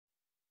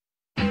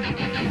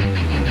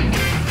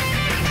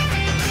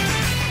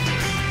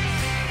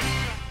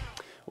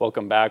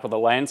Welcome back. Well, the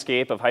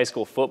landscape of high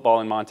school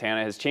football in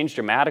Montana has changed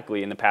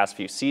dramatically in the past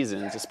few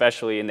seasons,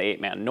 especially in the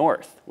 8-man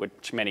North,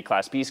 which many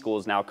Class B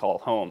schools now call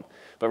home.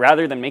 But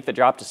rather than make the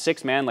drop to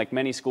 6-man like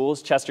many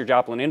schools,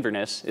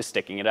 Chester-Joplin-Inverness is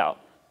sticking it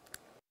out.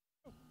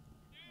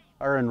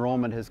 Our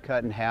enrollment has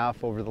cut in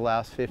half over the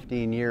last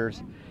 15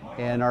 years,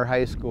 and our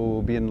high school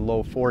will be in the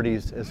low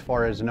 40s as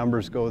far as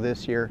numbers go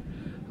this year.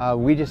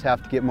 We just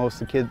have to get most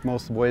of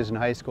the boys in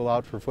high school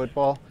out for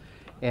football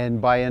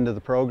and buy into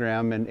the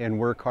program and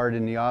work hard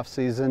in the off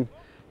season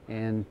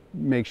and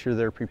make sure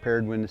they're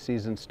prepared when the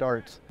season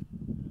starts.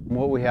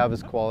 What we have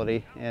is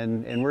quality,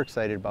 and we're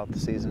excited about the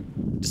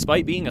season.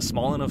 Despite being a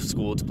small enough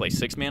school to play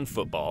 6-man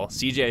football,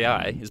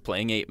 CJI is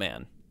playing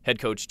 8-man. Head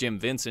coach Jim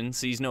Vinson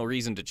sees no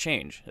reason to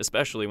change,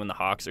 especially when the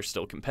Hawks are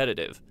still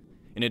competitive.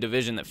 In a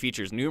division that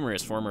features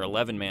numerous former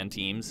 11-man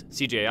teams,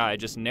 CJI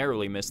just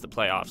narrowly missed the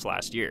playoffs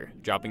last year,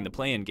 dropping the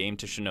play-in game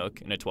to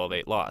Chinook in a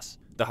 12-8 loss.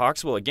 The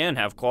Hawks will again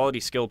have quality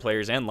skill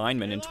players and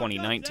linemen in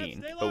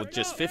 2019, but with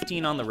just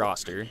 15 on the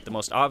roster, the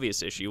most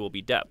obvious issue will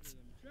be depth.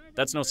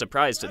 That's no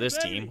surprise to this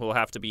team, who will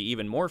have to be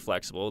even more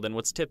flexible than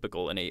what's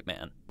typical in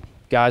 8-man.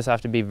 Guys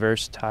have to be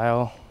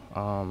versatile.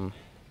 Got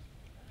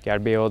to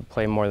be able to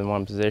play more than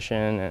one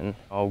position,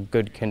 and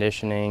good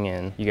conditioning,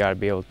 and you got to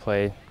be able to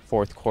play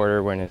fourth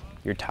quarter when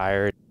you're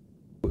tired.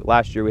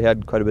 Last year we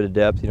had quite a bit of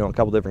depth, a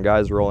couple different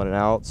guys rolling in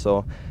and out,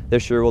 so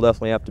this year we'll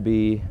definitely have to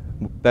be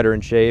better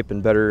in shape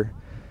and better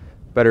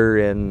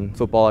in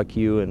football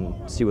IQ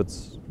and see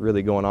what's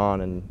really going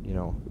on. And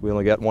we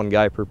only got one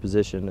guy per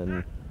position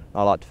and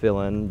not a lot to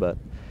fill in, but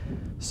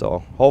so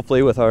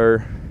hopefully with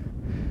our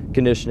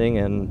conditioning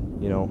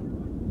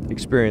and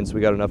experience we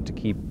got enough to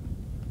keep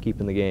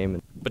in the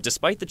game. But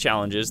despite the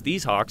challenges,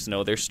 these Hawks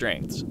know their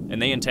strengths,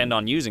 and they intend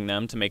on using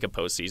them to make a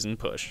postseason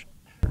push.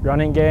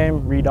 Running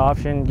game, read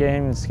option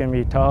game is going to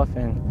be tough,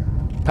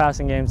 and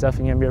passing game is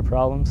definitely going to be a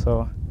problem,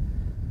 so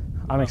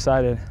I'm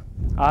excited.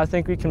 I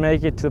think we can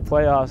make it to the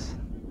playoffs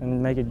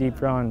and make a deep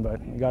run,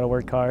 but we got to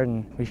work hard,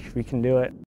 and we can do it.